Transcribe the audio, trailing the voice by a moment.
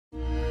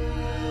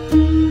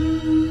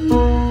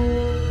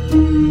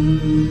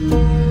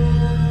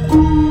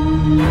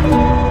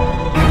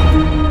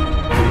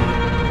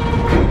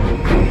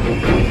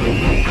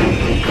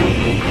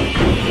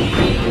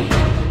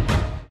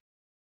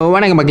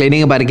வணக்கம் மக்களே,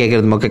 நீங்கள் பாரு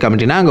கேட்குறது மொக்க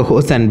கமெண்ட்ரினா அங்கே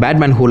ஹோஸ்ட் அண்ட்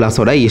பேட்மேன்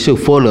ஹூலாஸோட இஷ்யூ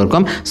 4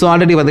 இருக்கும். ஸோ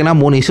ஆல்ரெடி பார்த்தீங்கன்னா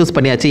 3 இஷ்யூஸ்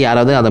பண்ணியாச்சு.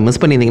 யாராவது அதை மிஸ்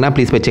பண்ணியிருந்தீங்கன்னா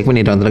ப்ளீஸ் போய் செக்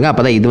பண்ணிட்டு வந்துருங்க.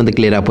 அப்போ தான் இது வந்து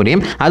கிளியராக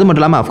புரியும். அது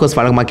மட்டும் இல்லாமல் அஃப்கோர்ஸ்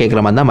வழக்கமாக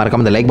கேட்குற மாதிரி தான்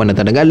மறக்காம இந்த லைக் பண்ண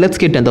தருங்க. Let's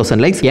get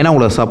 10,000 likes. ஏன்னா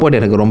உங்களோட சப்போர்ட்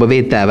எனக்கு ரொம்பவே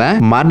தேவை.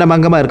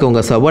 மரணபங்கமாக இருக்க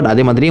உங்கள் சப்போர்ட்.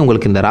 அதே மாதிரி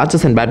உங்களுக்கு இந்த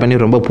ராட்சசன் பேட்மேன்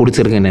ரொம்ப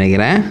பிடிச்சிருக்குன்னு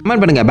நினைக்கிறேன்.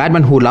 கமெண்ட் பண்ணுங்க,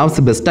 பேட்மேன் ஹூ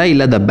லவ்ஸ் பெஸ்ட்டா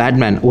இல்லை த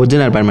பேட்மேன்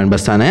ஒரிஜினல் பேட்மேன்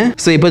பெஸ்ட்டானு.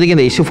 ஸோ இப்போதைக்கு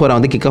இந்த இஷ்யூ 4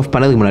 வந்து கிக் ஆஃப்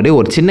பண்ணதுக்கு முன்னாடி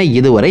ஒரு சின்ன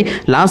இதுவரை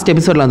லாஸ்ட்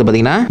எபிசோட்ல வந்து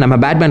பார்த்தீங்கன்னா நம்ம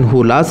பேட்மேன்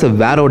ஹூ லவ்ஸ்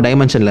வேற ஒரு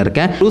டைமென்ஷனில்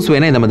இருக்க ப்ரூஸ்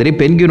வேணா இந்த மாதிரி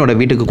பென்குயினோட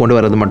வீட்டுக்கு கொண்டு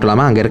வரது மட்டும்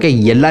இல்லாமல் அங்கே இருக்க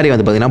எல்லாரையும்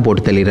வந்து பார்த்தீங்கன்னா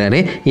போட்டு தள்ளிடுறாரு,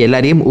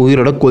 எல்லாரையும்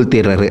உயிரோட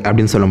கொளுத்திடுறாரு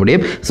அப்படின்னு சொல்ல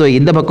முடியும். ஸோ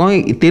இந்த பக்கம்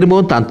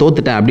திரும்பவும் தான்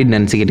தோத்துட்டேன் அப்படின்னு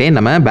நினச்சிக்கிட்டே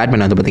நம்ம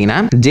பேட்மேன் வந்து பார்த்தீங்கன்னா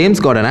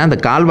ஜேம்ஸ் கார்டனை அந்த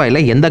கால்வாயில்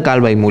எந்த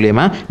கால்வாய்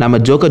மூலியமா நம்ம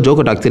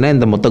ஜோக்கர் டாக்ஸினை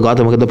இந்த மொத்த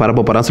காத்தமுகத்தை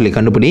பரப்ப போகிறான்னு சொல்லி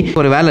கண்டுபிடி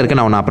ஒரு வேலை இருக்கு,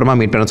 நான் அவனை அப்புறமா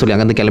மீட் பண்ண சொல்லி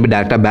அங்கேருந்து கிளம்பி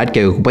டேரக்டாக பேட்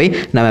கேவுக்கு போய்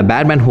நம்ம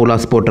பேட்மேன்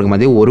ஹூலாஸ் போட்டிருக்க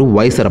மாதிரி ஒரு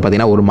வைசரை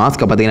பார்த்தீங்கன்னா ஒரு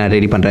மாஸ்க்கை பார்த்தீங்கன்னா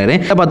ரெடி பண்ணுறாரு.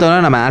 பார்த்தோன்னா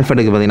நம்ம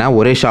ஆல்ஃபர்டுக்கு பார்த்தீங்கன்னா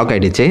ஒரே ஷாக்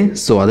ஆகிடுச்சு.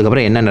 ஸோ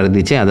அதுக்கப்புறம் என்ன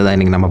நடந்துச்சு அதை தான்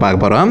இன்றைக்கி நம்ம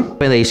பார்க்க போகிறோம்.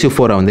 இப்போ இந்த இஷ்யூ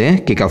 4 வந்து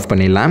கிக் ஆஃப்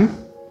பண்ணிடலாம்.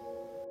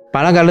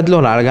 பழங்காலத்தில்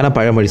ஒரு அழகான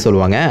பழமொழி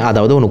சொல்லுவாங்க,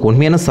 அதாவது உனக்கு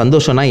உண்மையான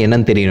சந்தோஷம்னா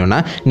என்னன்னு தெரியணும்னா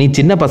நீ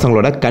சின்ன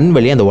பசங்களோட கண்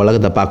வழி அந்த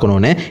உலகத்தை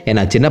பார்க்கணுன்னு.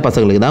 ஏன்னா சின்ன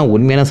பசங்களுக்கு தான்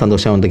உண்மையான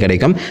சந்தோஷம் வந்து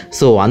கிடைக்கும்.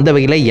 ஸோ அந்த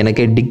வகையில்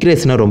எனக்கு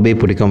டிக்ரேஷனை ரொம்ப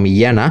பிடிக்கும்.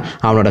 ஏன்னா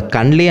அவனோட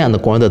கண்லேயே அந்த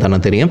குழந்தை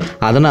தனம் தெரியும்.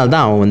 அதனால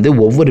தான் அவன் வந்து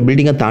ஒவ்வொரு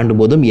பில்டிங்கை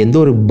தாண்டும் போதும் எந்த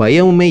ஒரு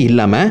பயமுமே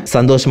இல்லாமல்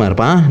சந்தோஷமாக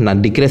இருப்பான்.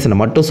 நான் டிக்ரேஷனை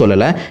மட்டும்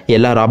சொல்லலை,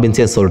 எல்லா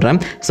ராபின்ஸையும் சொல்கிறேன்.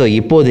 ஸோ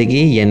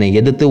இப்போதைக்கு என்னை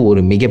எதிர்த்து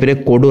ஒரு மிகப்பெரிய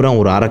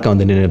கொடூரம் ஒரு அரக்கன்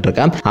வந்து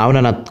நின்றுட்டுருக்கான்.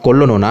 அவனை நான்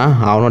கொல்லணும்னா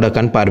அவனோட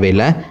கண்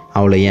பார்வையில்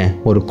அவளை ஏன்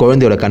ஒரு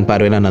குழந்தையோட கண்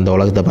பார்வையில் நான் அந்த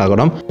உலகத்தை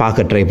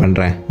பார்க்க ட்ரை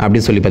பண்ணுறேன்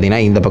அப்படின்னு சொல்லி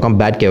பார்த்தீங்கன்னா இந்த பக்கம்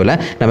பேட் கேவில்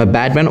நம்ம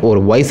பேட்மேன் ஒரு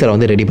வைசரை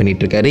வந்து ரெடி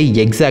பண்ணிட்டு இருக்காரு.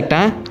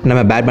 எக்ஸாக்டாக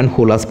நம்ம பேட்மேன்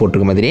ஹூலாஸ்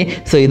போட்டிருக்க மாதிரி.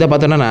 ஸோ இதை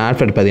பார்த்தோன்னா நான்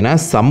ஆல்ஃப்ரெட் பார்த்தீங்கன்னா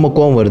செம்ம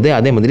கோவம் வருது,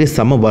 அதே மாதிரி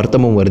செம்ம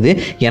வருத்தமும் வருது.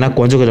 ஏன்னா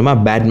கொஞ்சம்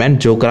கொஞ்சமாக பேட்மேன்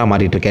ஜோக்கராக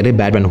மாறிட்டு இருக்காரு,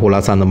 பேட்மேன்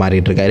ஹூலாஸ் அந்த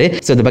மாறிட்டு இருக்காரு.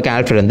 ஸோ இந்த பக்கம்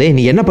ஆல்ஃப்ரெட் வந்து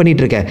நீ என்ன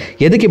பண்ணிட்டு இருக்க,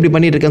 எதுக்கு இப்படி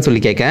பண்ணிட்டு இருக்கேன்னு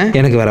சொல்லி கேட்க,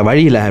 எனக்கு வேற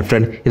வழி இல்லை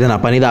ஆல்ஃப்ரெட், இதை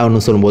நான் பண்ணிதான்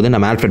ஆகணும்னு சொல்லும்போது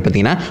நம்ம ஆல்ஃப்ரெட்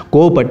பார்த்தீங்கன்னா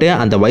கோவப்பட்டு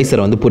அந்த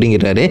வைசரை வந்து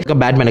புரிங்கிடுறாரு.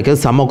 பேட்மேனுக்கு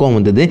செம்ம கோவம்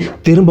வந்தது.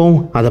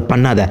 திரும்பவும் அதை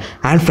பண்ணாத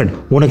ஆல்ஃப்ரெட்,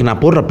 உனக்கு நான்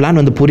போடுற பிளான்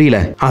வந்து புரியல,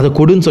 அதை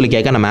கொடுன்னு சொல்லி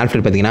கேட்க நம்ம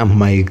ஆல்ஃப்ரெட் பார்த்தீங்கன்னா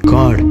மை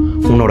காட்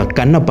உன்னோட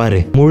கண்ணை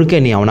பாரு,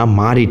 முழுக்க நீ அவனா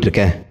மாறிட்டு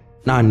இருக்க.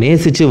 நான்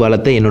நேசித்து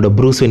வளர்த்த என்னோட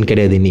ப்ரூஸ்வின்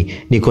கிடையாது,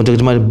 நீ கொஞ்சம்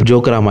கொஞ்சமாக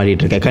ஜோக்கராக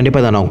மாறிட்டு இருக்க,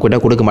 கண்டிப்பாக தான் நான் உங்ககிட்ட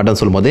கொடுக்க மாட்டேன்னு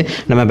சொல்லும்போது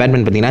நம்ம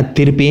பேட்மேன் பார்த்தீங்கன்னா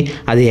திருப்பி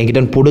அது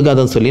என்கிட்ட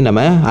பிடுங்காதன்னு சொல்லி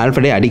நம்ம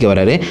ஆல்ஃப்ரெடே அடிக்க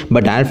வராரு.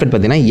 பட் ஆல்ஃப்ரெட்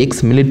பார்த்தீங்கன்னா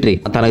எக்ஸ் மிலிட்ரி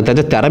தனக்கு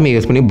தச்ச திறமையை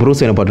யூஸ் பண்ணி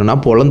ப்ரூஸ்வினை பார்த்தோம்னா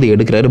பொழந்து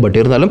எடுக்கிறாரு. பட்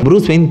இருந்தாலும்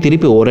ப்ரூஸ்வின்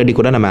திருப்பி ஒரு அடி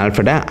கூட நம்ம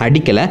ஆல்ஃப்ரெட்டை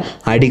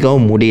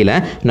அடிக்கவும் முடியல.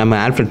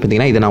 நம்ம ஆல்ஃப்ரெட்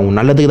பார்த்தீங்கன்னா இதை நான்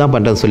நல்லதுக்கு தான்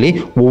பண்ணுறேன்னு சொல்லி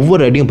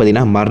ஒவ்வொரு அடியும்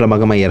பார்த்தீங்கன்னா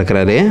மரணமாக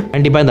இறக்குறாரு.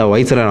 கண்டிப்பாக இந்த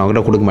வயசில் நான்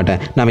கூட கொடுக்க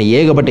மாட்டேன். நம்ம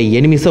ஏகப்பட்ட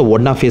எனிமிஸை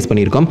ஒன்றா ஃபேஸ்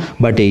பண்ணியிருக்கோம்.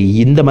 பட்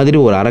இந்த மாதிரி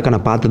ஒரு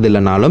அரக்கனை பார்த்தது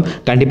இல்லைனாலும்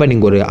கண்டிப்பாக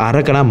நீங்கள் ஒரு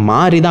அரக்கனா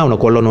மாறி தான் அவனை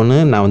கொல்லணும்னு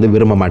நான் வந்து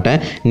விரும்ப மாட்டேன்.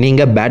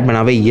 நீங்கள்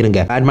பேட்மேனாகவே இருங்க,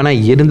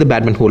 பேட்மேனாக இருந்து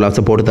பேட்மேன்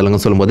ஹூலாஸை போட்டு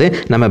தள்ளுங்கன்னு சொல்லும்போது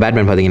நம்ம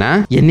பேட்மேன் பார்த்தீங்கன்னா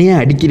என்னையே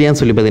அடிக்கிறியான்னு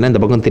சொல்லி பார்த்தீங்கன்னா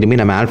இந்த பக்கம் திரும்பி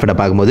நம்ம ஆல்ஃப்ரெட்டை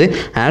பார்க்கும்போது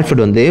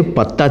ஆல்ஃப்ரெட் வந்து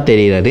 10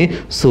 தெரிகிறாரு.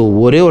 ஸோ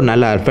ஒரே ஒரு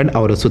நல்ல ஆல்ஃப்ரெட்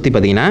அவரை சுற்றி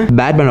பார்த்தீங்கன்னா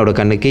பேட்மேனோட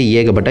கண்ணுக்கு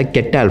ஏகப்பட்ட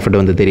கெட்ட ஆல்ஃப்ரெட்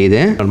வந்து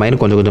தெரியுது.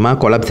 மைண்ட் கொஞ்சம் கொஞ்சமாக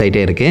கொலாப்ஸ்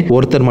ஆகிட்டே இருக்கு.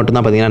 ஒருத்தர் மட்டும்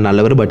தான் பார்த்தீங்கன்னா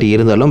நல்லவர். பட்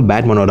இருந்தாலும்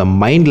பேட்மேனோட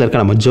மைண்டில்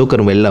இருக்க நம்ம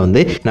ஜோக்கர் வெளில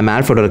வந்து நம்ம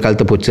ஆல்ஃப்ரெட்டோட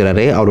கழுத்தை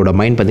பிடிச்சிறாரு. அவரோட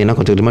மைண்ட் பார்த்தீங்கன்னா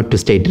கொஞ்சம் கொஞ்சமாக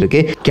ட்விஸ்ட் ஆகிட்டு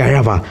இருக்கு.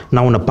 கிழவா,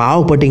 நான் உன்னை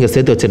பாவப்பட்டு இங்கே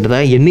சேர்த்து வச்சுட்டு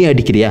என்னையே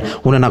அடிக்கிறியா,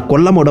 உன்னை நான்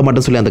கொல்ல விட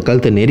மாட்டேன்னு சொல்லி அந்த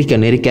கழுத்தை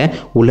நெரிக்க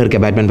உள்ள இருக்க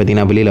பேட்மேன்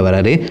பார்த்தீங்கன்னா வெளியில்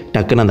வராரு.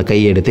 டக்குன்னு அந்த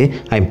கையை எடுத்து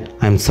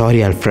ஐம் சாரி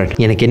ஆல்ஃப்ரெட்,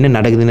 எனக்கு என்ன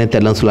நடக்குதுன்னு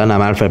தெரியலன்னு சொல்ல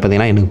நம்ம ஆல்ஃப்ரெட்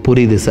பார்த்தீங்கன்னா எனக்கு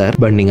புரியுது சார்,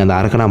 பட் நீங்கள் அந்த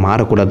அரக்கனா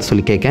மாறக்கூடாதுன்னு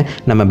சொல்லி கேட்க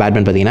நம்ம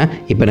பேட்மேன் பார்த்தீங்கன்னா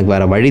இப்போ எனக்கு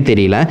வேறு வழி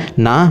தெரியல,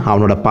 நான்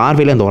அவனோட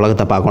பார்வையில் அந்த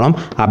உலகத்தை பார்க்கணும்.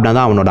 அப்படின்னா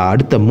தான் அவனோட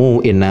அடுத்த மூவ்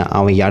என்ன,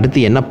 அவன்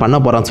அடுத்து என்ன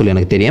பண்ண போகிறான்னு சொல்லி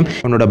எனக்கு தெரியும்.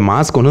 அவனோட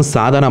மாஸ்க் ஒன்றும்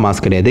சாதாரண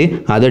மாஸ்க் கிடையாது,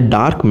 அது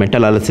டார்க்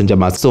மெட்டலால் செஞ்ச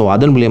மாஸ்க். ஸோ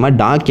அதன் மூலியமாக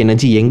டார்க்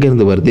எனர்ஜி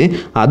எங்கேருந்து வருது,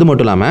 அது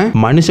மட்டும் இல்லாமல்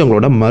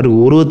மனுஷங்களோட மறு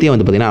உருவத்தையும்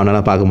வந்து பார்த்தீங்கன்னா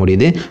அவனால் பார்க்க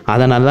முடியுது.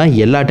 அதனால தான்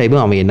எல்லா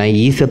டைப்பும் அவன் என்ன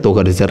ஈஸியாக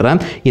தோக்கடிச்சிடுறான்.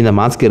 இந்த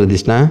மாஸ்க்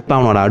இருந்துச்சுன்னா இப்போ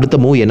அவனோட அடுத்த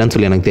மூவ் என்னன்னு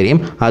சொல்லி எனக்கு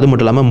தெரியும். அது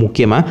மட்டும் இல்லாமல்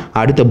முக்கியமாக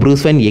அடுத்த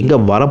ப்ரூஸ் வெயின் எங்கே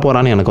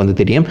வரப்போறான்னு எனக்கு வந்து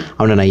தெரியும்.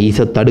 அவனை நான்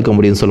ஈஸியாக தடுக்க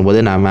முடியும்னு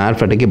சொல்லும்போது நான்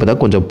ஆல்ஃப்ரெட்டுக்கு இப்போ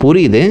தான் கொஞ்சம்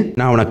புரியுது.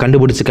 நான் அவனை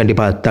கண்டுபிடிச்சி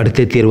கண்டிப்பாக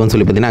தடுத்தே தீர்வுன்னு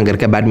சொல்லி பார்த்தீங்கன்னா அங்கே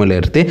இருக்க பேட்மேனில்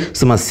எடுத்து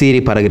சும்மா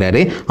சீறி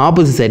பறகுறாரு.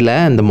 ஆப்போசிட் சைடில்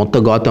இந்த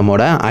மொத்த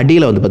காத்தமோட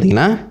அடியில் வந்து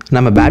பார்த்தீங்கன்னா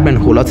நம்ம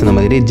பேட்மேன் ஹூலாஸ் இந்த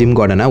மாதிரி ஜிம்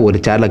கார்டனை ஒரு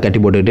சேரில்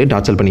கட்டி போட்டுட்டு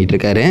டார்ச்சர் பண்ணிட்டு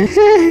இருக்காரு.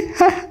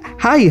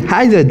 ஹாய்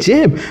சார்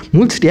ஜிம்,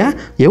 முடிச்சிட்டியா?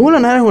 எவ்வளோ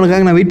நேரம்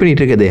உனக்காக நான் வெயிட்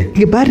பண்ணிட்டு இருக்குது.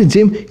 இங்கே பாரு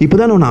ஜிம், இப்போ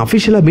தான் நான்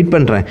அஃபிஷியலாக மீட்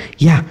பண்ணுறேன்.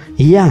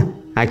 யா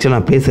ஆக்சுவலாக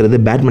நான் பேசுகிறது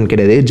பேட்மேன்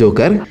கிடையாது,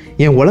 ஜோக்கர்.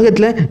 என்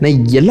உலகத்தில் நான்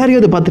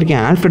எல்லாரையும் அதை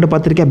பார்த்துருக்கேன், ஆல்ஃப்ரெட்டை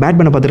பார்த்துருக்கேன்,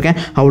 பேட்மேனை பார்த்துருக்கேன்,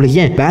 அவளை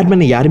ஏன்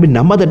பேட்மேனை யாருமே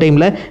நம்பாத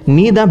டைமில்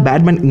நீ தான்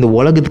பேட்மேன் இந்த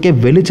உலகத்துக்கே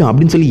வெளிச்சம்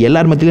அப்படின்னு சொல்லி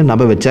எல்லார் மத்தியிலும்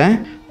நம்ப வச்சேன்.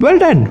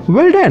 Well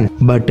done.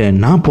 பட்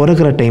நான்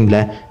பிறக்கிற டைமில்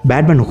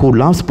பேட்மேன் ஹூ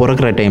லாவ்ஸ்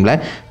பிறக்கிற டைமில்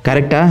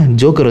கரெக்டாக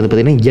ஜோக்கர் வந்து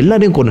பார்த்தீங்கன்னா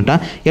எல்லாரையும்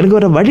கொண்டுட்டான். எனக்கு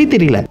வர வழி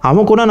தெரியல,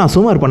 அவன் கூட நான்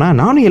சும்மா இருப்பேனா,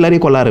 நானும்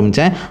எல்லாரையும் கொல்ல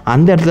ஆரம்பித்தேன்.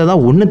 அந்த இடத்துல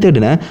தான் ஒன்று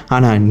தேடினேன்.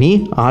 ஆனால் நீ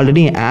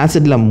ஆல்ரெடி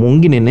ஆசிடில்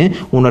முங்கி நின்று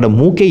உன்னோட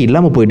மூக்கே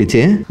இல்லாமல்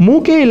போயிடுச்சு.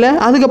 மூக்கே இல்லை,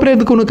 அதுக்கப்புறம்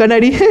எதுக்கு உனக்கு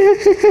கண்ணாடி?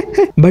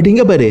 பட்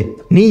இங்கே பாரு,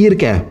 நீ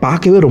இருக்க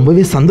பார்க்கவே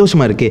ரொம்பவே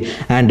சந்தோஷமாக இருக்குது.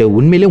 அண்ட்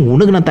உண்மையிலே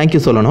உனக்கு நான்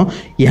தேங்க்யூ சொல்லணும்.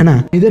 ஏன்னா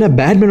இதில்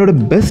பேட்மேனோட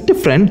பெஸ்ட்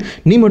ஃப்ரெண்ட்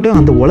நீ மட்டும்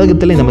அந்த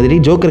உலகத்தில் இந்த மாதிரி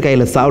ஜோக்கர்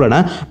கையில் சாவலனா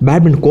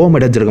பேட்மேன் கோவம்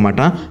அடைஞ்சிருக்க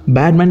மாட்டான்,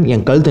 பேட்மேன்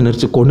என் கழுத்தை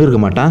நெரிச்சு கொண்டு இருக்க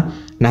மாட்டான்,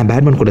 நான்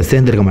பேட்மேன் கூட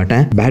சேர்ந்துருக்க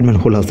மாட்டேன், பேட்மேன்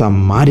ஹூலாஸாக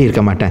மாறி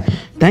இருக்க மாட்டேன்.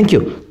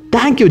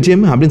 தேங்க்யூ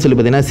ஜிம் அப்படின்னு சொல்லி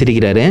பார்த்தீங்கன்னா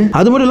சிரிக்கிறாரு.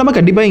 அது மட்டும் இல்லாமல்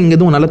கண்டிப்பாக இங்கே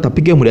எதுவும் நல்லா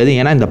தப்பிக்க முடியாது.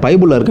 ஏன்னா இந்த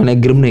பைபிளில் இருக்கானே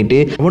கிரிம் நைட்டு,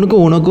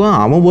 அவனுக்கும் உனக்கும்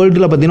அவன்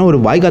வேர்ல்டில் பார்த்தீங்கன்னா ஒரு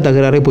வாய்க்கா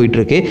தகராறே போயிட்டு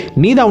இருக்கு.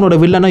 நீ தான் அவனோட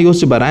வில்லனா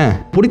யோசிச்சு பாரு,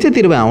 பிடிச்ச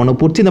தீர்வேன் அவனை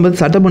பிடிச்சி இந்த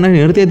மாதிரி சட்டம் பண்ண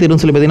நிறுத்தியே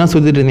தீர்வுன்னு சொல்லி பார்த்தீங்கன்னா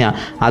சொல்லிட்டு இருந்தேன்.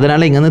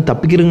 அதனால இங்கே வந்து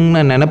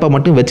தப்பிக்கிறன்னு நினைப்பா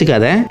மட்டும்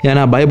வச்சுக்காத,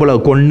 ஏன்னா பைபிளை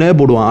கொண்டே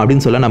போடுவான்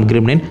அப்படின்னு சொல்ல நம்ம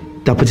கிரிம் நைட்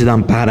தப்பிச்சு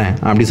தான் பாறேன்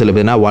அப்படி சொல்லி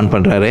பார்த்தீங்கன்னா வார்ன்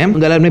பண்ணுறாரு.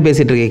 எல்லாருமே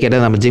பேசிகிட்டு இருக்க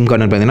கேட்டால் நம்ம ஜிம்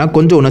கார்னர் பார்த்தீங்கன்னா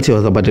கொஞ்சம் உணர்ச்சி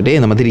வசப்பட்டுட்டு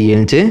இந்த மாதிரி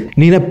எழுந்துச்சு,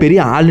 நீ என்ன பெரிய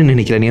ஆள்னு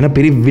நினைக்கிற, நீ என்ன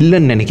பெரிய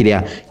வில்லன் நினைக்கிறியா?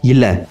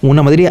 இல்லை,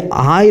 உன்னை மாதிரி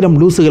 1000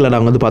 லூசுகளை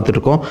நாங்கள் வந்து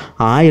பார்த்துட்ருக்கோம்,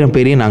 1000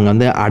 பேரையும் நாங்கள்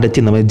வந்து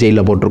அடைச்சி இந்த மாதிரி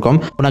ஜெயிலில் போட்டிருக்கோம்.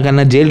 உனக்கு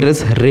என்ன ஜெயில்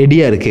ட்ரெஸ்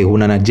ரெடியாக இருக்குது,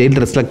 உன்னை நான் ஜெயில்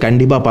ட்ரெஸ்ஸில்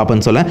கண்டிப்பாக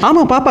பார்ப்பேன்னு சொல்ல,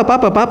 ஆமாம்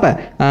பார்ப்பேன்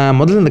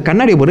முதல்ல இந்த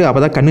கண்ணாடியை போட்டு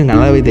அப்போ தான் கண்ணு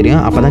நல்லாவே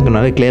தெரியும், அப்போ தான்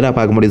நல்லா கிளியராக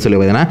பார்க்க முடியும்னு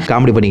சொல்லி பார்த்தீங்கன்னா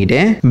காமெடி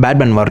பண்ணிக்கிட்டே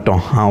பேட்மேன்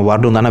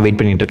வரட்டும் தானே வெயிட்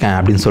பண்ணிட்டு இருக்கேன்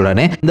அப்படின்னு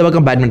சொல்கிறாரு. இந்த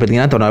பக்கம் பேட்மேன்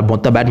பார்த்தீங்கன்னா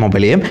மொத்த பேட்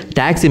மொபைலையும்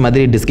டாக்ஸி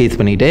மாதிரி டிஸ்கைஸ்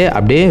பண்ணிட்டு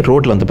அப்படியே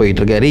ரோட்டில் வந்து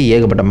போயிட்டு இருக்காரு.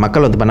 ஏகப்பட்ட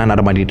மக்கள் வந்து பண்ண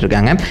நடமாட்டிட்டு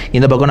இருக்காங்க.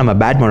 இந்த பக்கம் நம்ம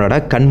பேட்மேனோட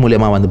கண்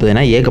மூலியமா வந்து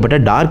பார்த்தீங்கன்னா ஏகப்பட்ட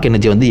டார்க்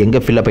எனர்ஜி வந்து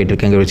எங்கே ஃபில் போயிட்டு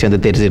இருக்குங்கிற விஷயம்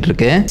வந்து தெரிஞ்சிட்டு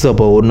இருக்கு. ஸோ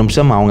இப்போ ஒரு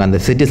நிமிஷம் அவங்க அந்த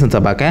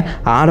சிட்டிசன்ஸை பார்க்க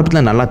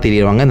ஆரம்பத்தில் நல்லா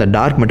தெரியுவாங்க. இந்த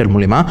டார்க் மெட்டல்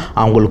மூலியமா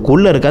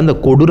அவங்களுக்குள்ள இருக்க அந்த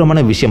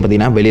கொடூரமான விஷயம்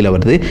பார்த்தீங்கன்னா வெளியில்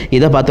வருது.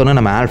 இதை பார்த்தோன்னா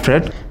நம்ம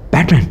ஆல்ஃப்ரெட்,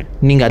 பேட்மேன்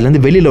நீங்கள்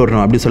அதுலேருந்து வெளியில்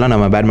வரணும் அப்படின்னு சொல்ல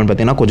நம்ம பேட்மேன்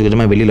பார்த்தீங்கன்னா கொஞ்சம்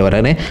கொஞ்சமாக வெளியில்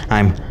வராரு.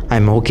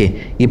 ஐம் ஓகே,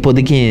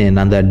 இப்போதைக்கு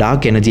அந்த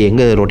டார்க் எனர்ஜி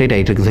எங்கே ரொட்டேட்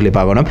ஆகிட்டு இருக்குன்னு சொல்லி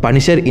பார்க்கணும்.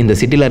 பனிஷர் இந்த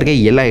சிட்டியில் இருக்க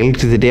எல்லா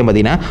எலக்ட்ரிசிட்டியும்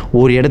பார்த்தீங்கன்னா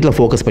ஒரு இடத்துல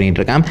ஃபோக்கஸ் பண்ணிட்டு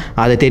இருக்கான்,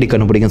 அதை தேடி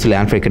கண்டுபிடிக்குன்னு சொல்லி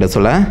ஆல்ஃப்ரெட் கிட்ட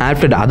சொல்ல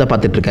ஆல்ஃப்ரெட் அதை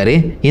பார்த்துட்டு இருக்காரு.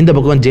 இந்த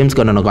பக்கம் ஜேம்ஸ்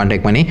கார்டனை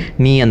கான்டாக்ட் பண்ணி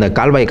நீ அந்த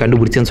கால்வாயை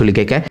கண்டுபிடிச்சேன்னு சொல்லி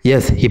கேட்க,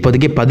 எஸ்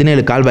இப்போதைக்கு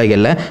 17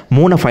 கால்வாய்களில்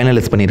 3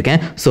 ஃபைனலைஸ் பண்ணியிருக்கேன்.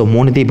 ஸோ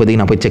 3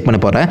 இப்போதைக்கு நான் போய் செக்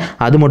பண்ண போகிறேன்.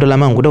 அது மட்டும்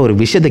இல்லாமல் அவங்க கூட ஒரு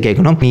விஷயத்தை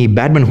கேட்கணும், நீ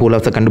பேட்மேன்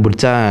ஹூலாஸை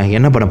கண்டுபிடிச்சா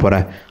என்ன பண்ண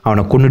போகிற,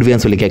 அவனை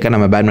கொண்டுடுவேன்னு சொல்லி கேட்க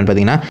நம்ம பேட்மேன்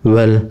பார்த்தீங்கன்னா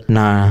வெல்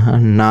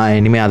நான்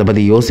இனிமேல் அதை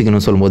பற்றி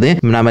யோசிக்கணும்னு சொல்லும்போது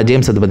நம்ம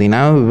ஜேம்ஸ் அது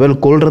பார்த்தீங்கன்னா வெல்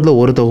கொள்றதுல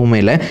ஒரு தகுமே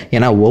இல்லை,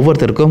 ஏன்னா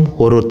ஒவ்வொருத்தருக்கும்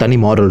ஒரு தனி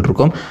மாரல்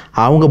இருக்கும்.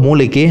 அவங்க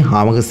மூளைக்கு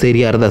அவங்க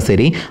சரியாக இருந்தால்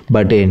சரி,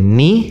 பட்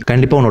நீ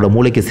கண்டிப்பாக உன்னோட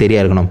மூளைக்கு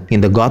சரியாக இருக்கணும்,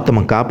 இந்த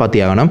காத்தமை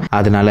காப்பாற்றி ஆகணும்,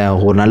 அதனால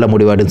ஒரு நல்ல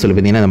முடிவாடுன்னு சொல்லி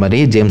பார்த்தீங்கன்னா இந்த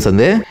மாதிரி ஜேம்ஸ்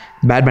வந்து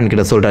பேட்மேன்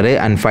கிட்ட சொல்கிறாரு.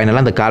 அண்ட்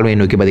ஃபைனலாக அந்த கால்வாயை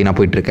நோக்கி பார்த்தீங்கன்னா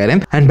போயிட்டு இருக்காரு.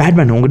 அண்ட்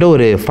பேட்மேன் உங்ககிட்ட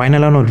ஒரு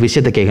ஃபைனலான ஒரு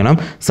விஷயத்தை கேட்கணும்,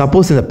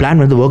 சப்போஸ் இந்த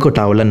பிளான் வந்து ஒர்க்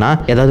அவுட் ஆகலன்னா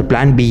ஏதாவது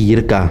பிளான் பி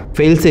இருக்கா,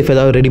 ஃபெயில் சேஃப்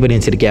ஏதாவது ரெடி பண்ணி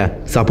வச்சிருக்கியா?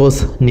 சப்போஸ்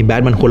நீ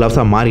பேட்மேன்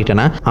ஹூலாஸாக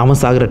மாறிட்டேன்னா அவன்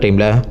சாகிற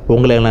டைமில்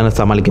உங்களை எல்லாம்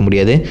சமாளிக்க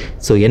முடியாது,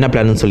 ஸோ என்ன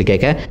பிளான்னு சொல்லி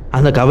கேட்க,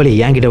 அந்த கவலை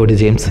என்கிட்ட விட்டு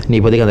ஜேம்ஸ், நீ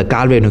இப்போதைக்கு அந்த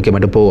கால்வாயை நோக்கி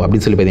மட்டும் போ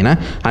அப்படின்னு சொல்லி பார்த்தீங்கன்னா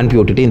அனுப்பி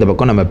விட்டுட்டு இந்த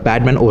பக்கம் நம்ம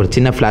பேட்மேன் ஒரு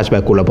சின்ன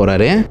ஃப்ளாஷ்பேக் உள்ள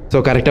போகிறாரு.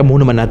 ஸோ கரெக்டாக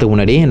 3 மணி நேரத்துக்கு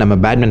முன்னாடி நம்ம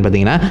பேட்மேன்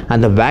பார்த்தீங்கன்னா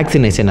அந்த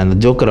வேக்சினேஷன் அந்த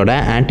ஜோக்கரோட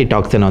ஆன்டி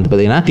டாக்ஸினை வந்து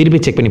பார்த்தீங்கன்னா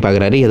திருப்பி செக் பண்ணி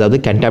பார்க்குறாரு, ஏதாவது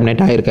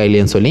கண்டாமினேட் ஆயிருக்கா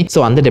இல்லையான்னு சொல்லி. ஸோ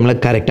அந்த டைமில்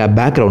கரெக்டாக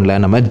பேக்ரவுண்டில்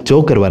நம்ம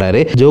ஜோக்கர்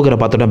வராரு. ஜோக்கரை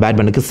பார்த்தோன்னா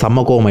பேட்மேனுக்கு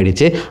செம்ம கோவம்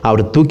ஆயிடுச்சு.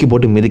 அவர் தூக்கி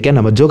போட்டு மிதிக்க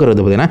நம்ம ஜோக்கர்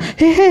வந்து பார்த்தீங்கன்னா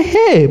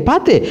ஹே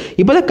பார்த்து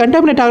இப்போதான்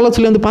கண்டாமினேட் ஆகலாம்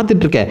சொல்லி வந்து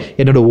பார்த்துட்டு இருக்கேன்,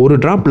 என்னோட ஒரு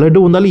ட்ராப்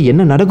பிளட் வந்தாலும்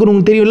என்ன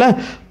நடக்கணும்னு தெரியல,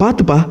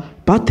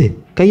 பார்த்து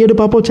கையெடு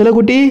பாப்போம்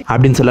செலகுட்டி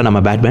அப்படின்னு சொல்ல நம்ம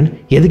பேட்மேன்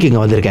எதுக்கு இங்கே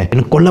வந்திருக்கேன்,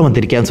 எனக்கு கொல்ல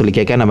வந்திருக்கேன்னு சொல்லி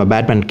கேட்க நம்ம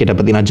பேட்மேன் கிட்ட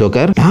பார்த்தீங்கன்னா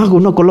ஜோக்கர், நான்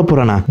இன்னும் கொல்ல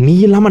போறேனா, நீ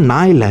இல்லாமல்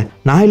நான் இல்லை,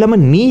 நான்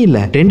இல்லாமல் நீ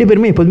இல்லை, 2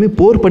 பேருமே எப்போதுமே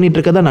போர் பண்ணிட்டு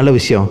இருக்கதான் நல்ல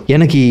விஷயம்.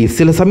 எனக்கு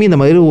சில சமயம் இந்த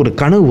மாதிரி ஒரு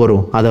கனவு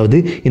வரும், அதாவது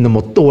இந்த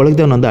மொத்த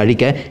உலகத்தை வந்து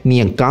அழிக்க நீ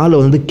என் காலை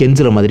வந்து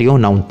கெஞ்சுற மாதிரியும்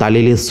நான் உன்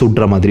தலையிலேயே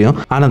சுடுற மாதிரியும்,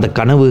 ஆனால் அந்த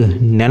கனவு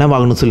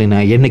நினைவாகணும்னு சொல்லி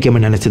நான்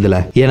என்னைக்குமே நினைச்சதில்ல,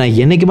 ஏன்னா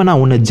என்னைக்குமே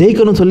நான் உன்னை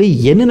ஜெயிக்கணும்னு சொல்லி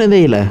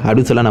என்னதே இல்லை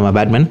அப்படின்னு சொல்ல நம்ம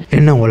பேட்மேன்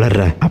என்ன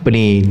உளர்ற, அப்போ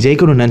நீ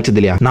ஜெயிக்கணும்னு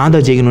நினைச்சது இல்லையா, நான்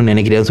தான் ஜெயிக்கணும்னு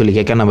நினைக்கிறேன்னு சொல்லி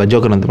கேட்க நம்ம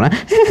ஜோக்கர் வந்து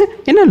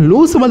என்ன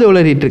லூஸ் மாதிரி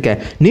உளறிட்டு இருக்க,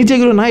 நீ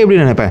ஜெயிக்கணும் நான் எப்படி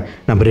நினைப்பேன்,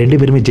 நம்ம 2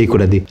 பேருமே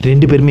ஜெயிக்கூடாது,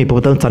 2 பேருமே இப்போ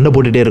பார்த்தாலும் சண்டை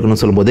போட்டுகிட்டே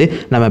இருக்கணும்னு சொல்லும்போது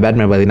நம்ம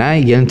பேட்மேன் பார்த்தீங்கன்னா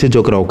எழுந்து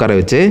ஜோக்கரை உட்கார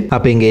வச்சு,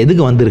 அப்போ இங்கே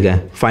எதுக்கு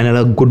வந்திருக்கேன்,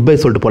 ஃபைனலாக குட் பை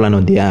சொல்லிட்டு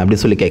போகலான்னு வந்தியா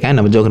அப்படின்னு சொல்லி கேட்க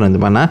நம்ம ஜோக்கர்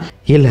வந்து பண்ணா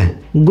இல்லை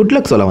குட்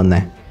லக் சொல்ல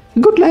வந்தேன்,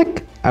 குட் லக்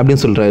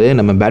அப்படின்னு சொல்கிறாரு.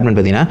 நம்ம பேட்மேன்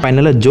பார்த்தீங்கன்னா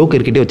ஃபைனலாக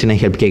ஜோக்கர்கிட்டே வச்சு நான்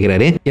ஹெல்ப்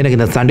கேட்குறாரு, எனக்கு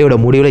இந்த சண்டையோட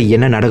முடிவில்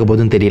என்ன நடக்க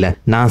போகுதுன்னு தெரியல,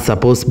 நான்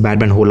சப்போஸ்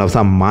பேட்மேன்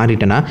ஹூலாஸாக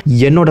மாறிட்டேன்னா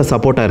என்னோட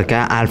சப்போர்ட்டாக இருக்க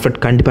ஆல்ஃப்ரெட்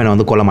கண்டிப்பாக என்னை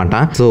வந்து கொல்ல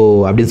மாட்டான். ஸோ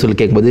அப்படின்னு சொல்லி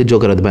கேட்கும்போது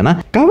ஜோக்கர் வந்து பண்ணா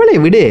கவலை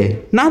விடு,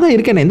 நான் தான்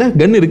இருக்கேன், இந்த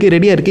கன் இருக்குது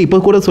ரெடியாக இருக்குது, இப்போ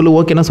கூட சொல்லு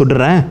ஓகேன்னா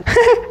சொல்கிறேன்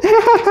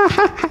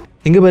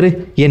இங்கே பாரு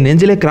என்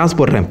நெஞ்சிலே கிராஸ்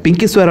போடுறேன்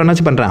பிங்கி ஸ்வேர்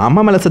என்னாச்சு பண்ணுறேன்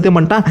அம்மா மேலே சத்தியம்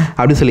பண்ணிட்டான்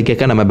அப்படின்னு சொல்லி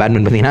கேட்க நம்ம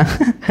பேட்மேன் பார்த்தீங்கன்னா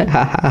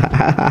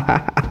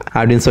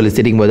அப்படின்னு சொல்லி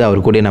சிரிக்கும் போது அவர்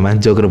கூட நம்ம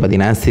ஜோக்கர்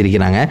பார்த்தீங்கன்னா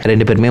சிரிக்கிறாங்க.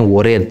 ரெண்டு பேருமே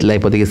ஒரே இடத்துல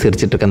இப்போதைக்கு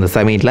சிரிச்சிட்டு இருக்க அந்த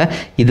சமயத்தில்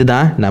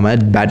இதுதான் நம்ம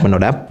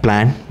பேட்மேனோட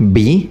பிளான்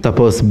பி.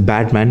 சப்போஸ்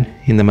பேட்மேன்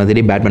இந்த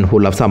மாதிரி பேட்மேன்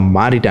ஃபுல் ஆஃப்ஸாக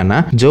மாறிட்டான்னா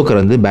ஜோக்கர்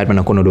வந்து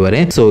பேட்மேனை கொண்டு விடுவார்.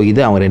 ஸோ இது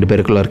அவங்க ரெண்டு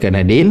பேருக்குள்ள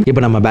இருக்க டீல்.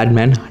 இப்போ நம்ம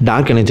பேட்மேன்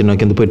டார்க் எனர்ஜி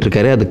நோக்கி வந்து போயிட்டு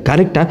இருக்காரு. அது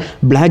கரெக்டாக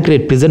பிளாக்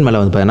ரேட் பிரிசன் மேலே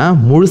வந்து பார்த்தீங்கன்னா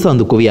முழுசாக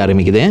வந்து குவிய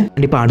ஆரம்பிக்குது.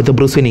 கண்டிப்பாக அடுத்த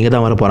ப்ரூஸ் வேன் இங்கே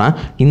தான் வர போகிறான்.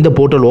 இந்த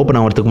போர்ட்டல் ஓப்பன்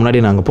ஆகிறதுக்கு முன்னாடி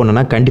நாங்கள்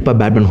போனோம்னா கண்டிப்பாக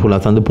பேட்மேன் ஃபுல்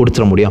ஆஃப்ஸ் வந்து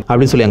பிடிச்சிட முடியும்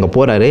அப்படின்னு சொல்லி அங்கே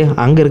போகிறாரு.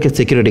 அங்கே இருக்க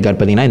செக்யூரிட்டி கார்டு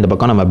பார்த்தீங்கன்னா இந்த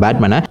பக்கம் நம்ம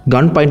பேட்மேனை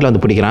கன் பாயிண்ட்ல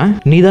வந்து பிடிக்கிறான்.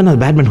 நீ தான்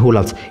பேட்மேன் ஃபுல்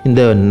ஆஃப்ஸ்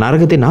இந்த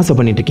நரகத்தை நாசம்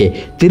பண்ணிட்டு இருக்கே,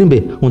 திரும்பி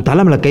உன்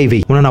தலைமையில கை வை,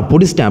 உன்னை நான்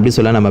பிடிச்சிட்டேன் அப்படின்னு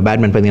சொல்ல நம்ம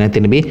பேட்மேன் பார்த்தீங்கன்னா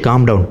திரும்பி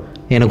காம் டவுன்,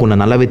 எனக்கு உன்னை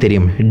நல்லாவே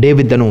தெரியும்,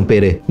 டேவிட் தானே உன்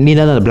பேர், நீ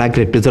தான் அந்த black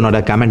red பிரிசனோட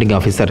commanding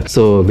officer.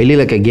 So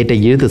வெளியில் இருக்க கேட்டை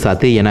இழுத்து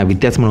சாத்து ஏன்னா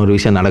வித்தியாசமான ஒரு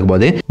விஷயம்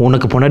நடக்கும்போது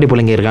உனக்கு பொண்டாட்டி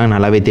பிள்ளைங்க இருக்காங்க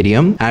நல்லாவே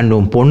தெரியும். அண்ட்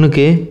உன்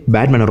பொண்ணுக்கு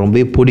பேட்மேனை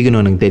ரொம்ப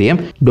பிடிக்கணும்னு எனக்கு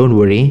தெரியும். Don't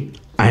worry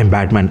I am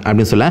Batman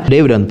அப்படின்னு சொல்ல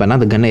டேவிட் வந்து பண்ணால்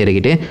அந்த கன்னை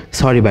இறக்கிட்டு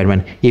சாரி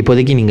பேட்மேன்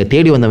இப்போதைக்கு நீங்கள்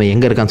தேடி வந்தவன்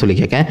எங்கே இருக்கான்னு சொல்லி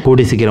கேட்க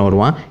கூடி சீக்கிரம்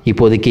வருவான்,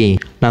 இப்போதைக்கு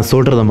நான்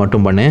சொல்கிறத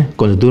மட்டும் பண்ணு,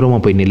 கொஞ்சம் தூரமாக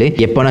போய் நில்லு,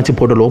 எப்போனாச்சும்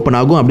போர்ட்டல் ஓப்பன்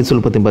ஆகும் அப்படின்னு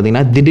சொல்லி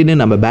பார்த்தீங்கன்னா திடீர்னு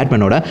நம்ம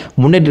பேட்மேனோட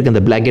முன்னாடி இருக்க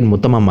அந்த பிளாக் கேட்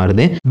மொத்தமாக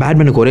மாறுது.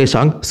 பேட்மேனுக்கு ஒரே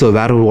ஷாக். ஸோ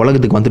வேற ஒரு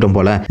உலகத்துக்கு வந்துட்டோம்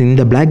போல.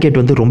 இந்த பிளாக்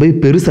கேட் வந்து ரொம்பவே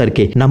பெருசாக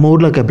இருக்கே, நம்ம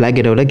ஊரில் இருக்க பிளாக்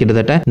கேட்டை விட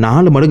கிட்டத்தட்ட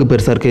 4 மடங்கு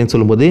பெருசாக இருக்குன்னு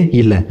சொல்லும்போது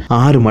இல்லை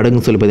 6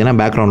 மடங்குன்னு சொல்லி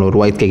பார்த்தீங்கன்னா பேக்ரவுண்டில்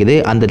ஒரு வாய்ஸ் கேட்குது.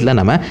 அந்த இடத்துல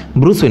நம்ம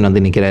ப்ரூஸ் வேன்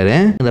வந்து நிற்கிறாரு.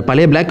 அந்த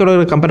பழைய பிளாக்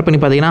கேட்டோட கம்பேர்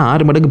பண்ணி பார்த்தீங்கன்னா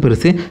 6 மடங்கு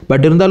பெருசு.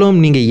 பட் இருந்தாலும்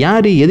நீங்கள்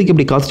யார் எதுக்கு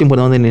இப்படி காஸ்டியூம்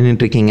போட வந்து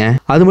நின்றுட்டு இருக்கீங்க,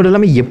 அது மட்டும்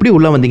இல்லாமல் எப்படி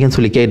உள்ளே வந்தீங்கன்னு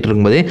சொல்லி கேட்டு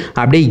இருக்கும்போது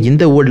அப்படியே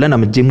இந்த ஊரில்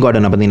நம்ம ஜிம்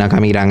கார்டனை பார்த்தீங்கன்னா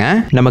காமிக்கிறாங்க.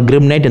 நம்ம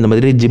கிரிம் நைட் இந்த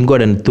மாதிரி ஜிம்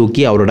கார்டன்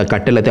தூக்கி அவரோட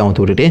கட்டளத்தை அவன்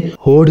தூக்கிட்டு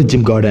ஓடு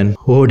ஜிம் கார்டன்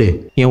ஓடு,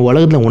 என்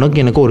உலகத்தில்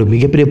உனக்கு எனக்கு ஒரு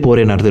மிகப்பெரிய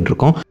போரே நடந்துட்டு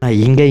இருக்கோம், நான்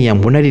இங்கே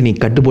என் முன்னாடி நீ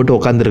கட்டு போட்டு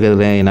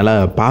உட்காந்துருக்கிறத என்னால்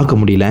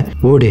பார்க்க முடியல,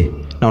 ஓடு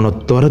நான் உன்னை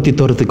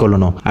துரத்தி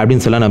கொள்ளணும்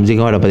அப்படின்னு சொல்ல நம்ம ஜிம்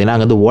கார்டை பார்த்தீங்கன்னா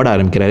அங்கே வந்து ஓட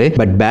ஆரம்பிக்கிறாரு.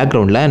 பட்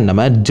பேக்ரவுண்டில்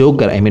நம்ம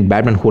ஜோக்கர்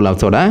பேட்மேன் ஃபுல்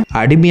ஆஃப்ஸோட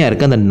அடிமையாக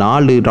இருக்க அந்த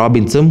 4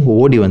 ராபின்ஸும்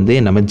ஓடி வந்து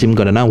நம்ம ஜிம்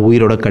கார்டனை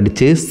உயிரோட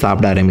கடிச்சு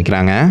சாப்பிட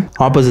ஆரம்பிக்கிறாங்க.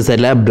 ஆப்போசிட்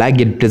சைடில் பிளாக்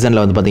கேட்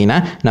பிரிசனில் வந்து பார்த்தீங்கன்னா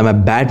நம்ம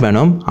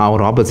பேட்மேனும்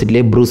அவர்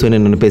ஆப்போசிட்லேயே ப்ரூஸ் வேன்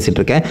நின்று பேசிட்டு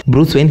இருக்கேன்.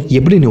 ப்ரூஸ் வேன்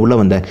எப்படி நீ உள்ளே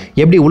வந்த,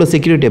 எப்படி உள்ள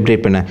செக்யூரிட்டி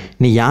அப்டேட் பண்ண,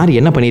 நீ யார்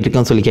என்ன பண்ணிட்டு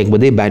இருக்கான்னு சொல்லி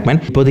கேட்கும்போது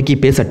பேட்மேன் இப்போதைக்கு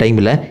பேச டைம்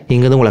இல்லை,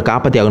 இங்கே வந்து உங்களை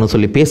காப்பாற்றி ஆகணும்னு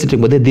சொல்லி பேசிட்டு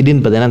இருக்கும்போது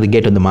திடீர்னு பார்த்தீங்கன்னா அந்த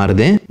கேட் வந்து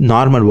மாறுது.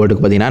 நார்மல்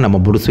வேர்ல்டுக்கு பார்த்தீங்கன்னா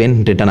நம்ம ப்ரூஸ் வேன்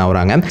ரிட்டர்ன்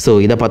ஆகுறாங்க. ஸோ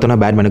இதை பார்த்தோன்னா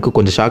பேட்மேனுக்கு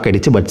கொஞ்சம் ஷாக்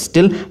ஆயிடுச்சு. But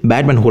still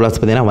Batman Hul of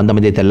பார்த்தீங்கன்னா வந்த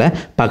மாதிரியே தெரியல.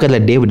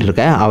 பக்கத்தில் டேவிட்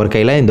இருக்க அவர்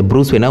கையில் இந்த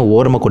ப்ரூஸ் வேனை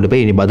ஓரமாக கொண்டு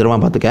போய் நீ பத்திரமா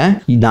பார்த்துக்க,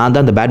 நான்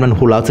தான் இந்த பேட்மேன்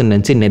ஹூல் ஆஃப்ஸ்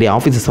நினச்சி நிறைய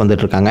ஆஃபீஸர்ஸ்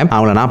வந்துட்டு இருக்காங்க,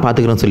 அவங்கள நான்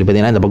பார்த்துக்கிறேன்னு சொல்லி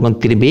பார்த்தீங்கன்னா இந்த பக்கம்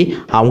திரும்பி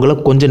அவங்கள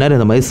கொஞ்ச நேரம்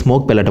இந்த மாதிரி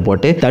ஸ்மோக் பெல்லட்டை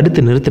போட்டு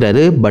தடுத்து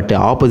நிறுத்துறாரு. பட்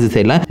ஆப்போசிட்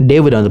சைடில்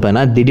டேவிட் வந்து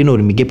பார்த்தீங்கன்னா திடீர்னு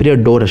ஒரு மிகப்பெரிய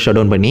டோரை ஷட்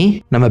டவுன் பண்ணி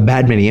நம்ம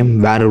பேட்மேனையும்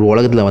வேற ஒரு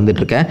உலகத்தில்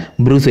வந்துட்டு இருக்க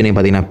ப்ரூஸ் வேனையும்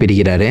பார்த்தீங்கன்னா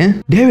பிரிக்கிறாரு.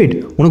 டேவிட்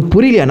உனக்கு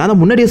புரியலையா, நான்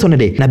தான் முன்னாடியே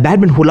சொன்னேன் நான்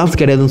பேட்மேன் ஹூல் ஆஃப்ஸ்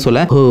கிடையாதுன்னு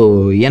சொல்ல, ஓ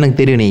எனக்கு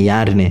தெரியும் நீ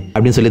யாருன்னு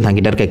அப்படின்னு சொல்லி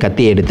தங்கிட்ட இருக்க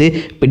கத்தியை எடுத்து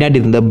பின்னாடி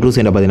இருந்த ப்ரூஸ்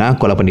வேனை பார்த்தீங்கன்னா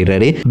கொலை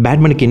பண்ணிடுறாரு.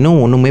 பேட்மேனுக்கு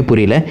இன்னும் ஒன்றுமே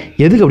புரியல,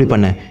 எதுக்கு அப்படி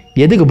பண்ண,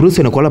 எதுக்கு ப்ரூஸ்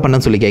வேனை கொலை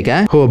பண்ணன்னு சொல்லி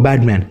கேட்க, ஓ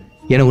பேட்மேன்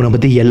எனக்கு உன்னை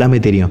பற்றி எல்லாமே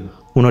தெரியும்,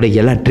 உன்னோட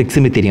எல்லா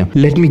ட்ரிக்ஸுமே தெரியும்,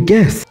 லெட் மீ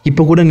கெஸ்,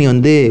 இப்போ கூட நீ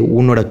வந்து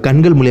உன்னோட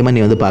கண்கள் மூலியமா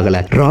நீ வந்து பார்க்கல,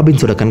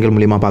 ராபின்ஸோட கண்கள்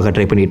மூலியமா பார்க்க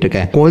ட்ரை பண்ணிட்டு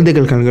இருக்க,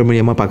 குழந்தைகள் கண்கள்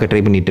மூலியமா பார்க்க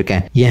ட்ரை பண்ணிட்டு இருக்க,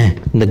 ஏன்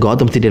இந்த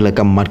காத்தம் சிட்டியில்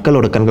இருக்க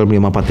மக்களோட கண்கள்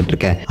மூலியமா பார்த்துட்டு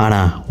இருக்க,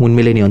 ஆனா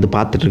உண்மையிலே நீ வந்து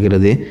பார்த்துட்டு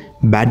இருக்கிறது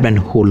பேட்மேன்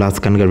ஹூ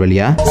லாஸ் கண்கள்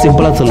வழியா.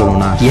 சிம்பிளாக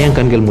சொல்லணும்னா ஏன்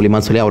கண்கள் மூலியமா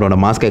சொல்லி அவரோட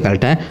மாஸ்கை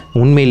கழட்ட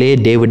உண்மையிலேயே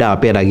டேவிடா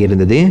அப்பியர் ஆகி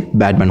இருந்தது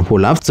பேட்மேன் ஹூ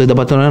லாஸ். ஸோ இதை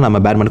பார்த்தோம்னா நம்ம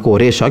பேட்மேனுக்கு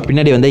ஒரே ஷாக்.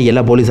 பின்னாடி வந்து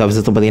எல்லா போலீஸ்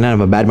ஆஃபீஸர்ஸும் பார்த்தீங்கன்னா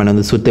நம்ம பேட்மேன்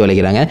வந்து சுற்றி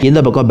வளைக்கிறாங்க.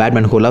 இந்த பக்கம்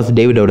பேட்மேன் ஹூ லாஸ்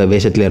டேவிடோட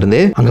வேஷத்துல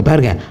இருந்து அங்கே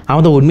பாருங்க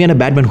அவன் தான் உண்மையான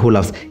பேட்மேன் ஹூ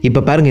லாஸ். இப்போ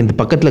பாருங்க இந்த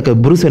பக்கத்தில் இருக்க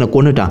ப்ரூஸ் வேனை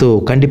கொண்டுட்டான். ஸோ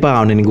கண்டிப்பாக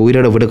அவனை நீங்கள்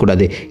உயிரோட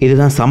விடக்கூடாது,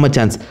 இதுதான் செம்ம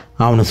சான்ஸ்,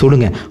 அவனை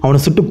சுடுங்க, அவனை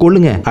சுட்டு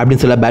கொள்ளுங்க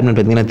அப்படின்னு சொல்ல பேட்மேன்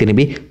பார்த்தீங்கன்னா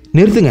திரும்பி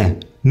நிறுத்துங்க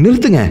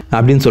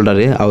அப்படின்னு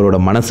சொல்றாரு. அவரோட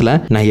மனசுல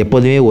நான்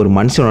எப்போதுமே ஒரு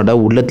மனுஷனோட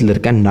உள்ளத்துல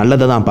இருக்க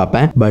நல்லதை தான்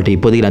பார்ப்பேன், பட்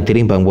இப்போதைக்கு நான்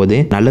திரும்பி பார்க்கும்போது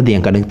நல்லது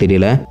என் கண்ணுக்கு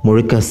தெரியல,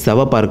 முழுக்க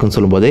செவப்பா இருக்குன்னு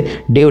சொல்லும்போது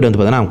டேவிட் வந்து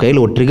பார்த்தீங்கன்னா அவன் கையில்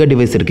ஒரு ட்ரிகர்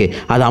டிவைஸ் இருக்கு,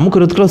 அதை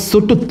அமுக்கிறதுக்குள்ள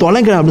சுட்டு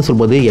தொலைங்க அப்படின்னு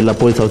சொல்லும்போது எல்லா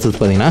போலீஸ் ஆஃபீஸர்ஸ்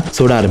பார்த்தீங்கன்னா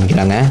சுட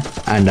ஆரம்பிக்கிறாங்க.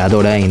 அண்ட்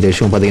அதோட இந்த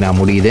விஷயம் பார்த்தீங்கன்னா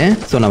முடியுது.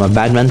 ஸோ நம்ம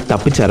பேட்மேன்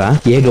தப்பிச்சாரா,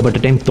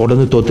 ஏகப்பட்ட டைம்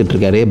தொடர்ந்து தோத்துட்டு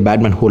இருக்காரு.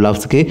 பேட்மேன் ஹூல்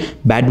ஆஃப்ஸ்க்கு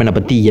பேட்மேனை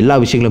பற்றி எல்லா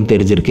விஷயங்களும்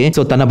தெரிஞ்சிருக்கு.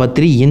 ஸோ தன்னை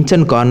பற்றி இன்ச்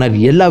அண்ட் கார்னர்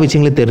எல்லா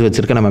விஷயங்களும் தெரிஞ்சு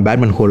வச்சிருக்க நம்ம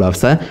பேட்மேன் ஹூல்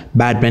ஆஃப்ஸை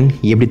பேட்மேன்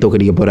எப்படி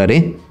தோக்கடிக்க போறாரு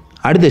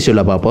அடுத்த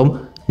ஷோல பார்ப்போம்.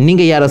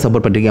 நீங்க யாரை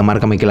சப்போர்ட் பண்றீங்க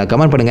மறக்காம கீழே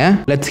கமெண்ட் பண்ணுங்க.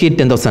 Let's hit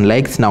 10,000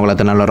 likes. நான்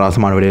உங்களை நல்ல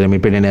ராசமான வீடியோவில்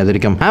மீட் பண்ணி அது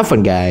வரைக்கும் ஹேவ்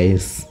ஃபன்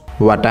கைஸ்.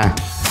 வாட்டா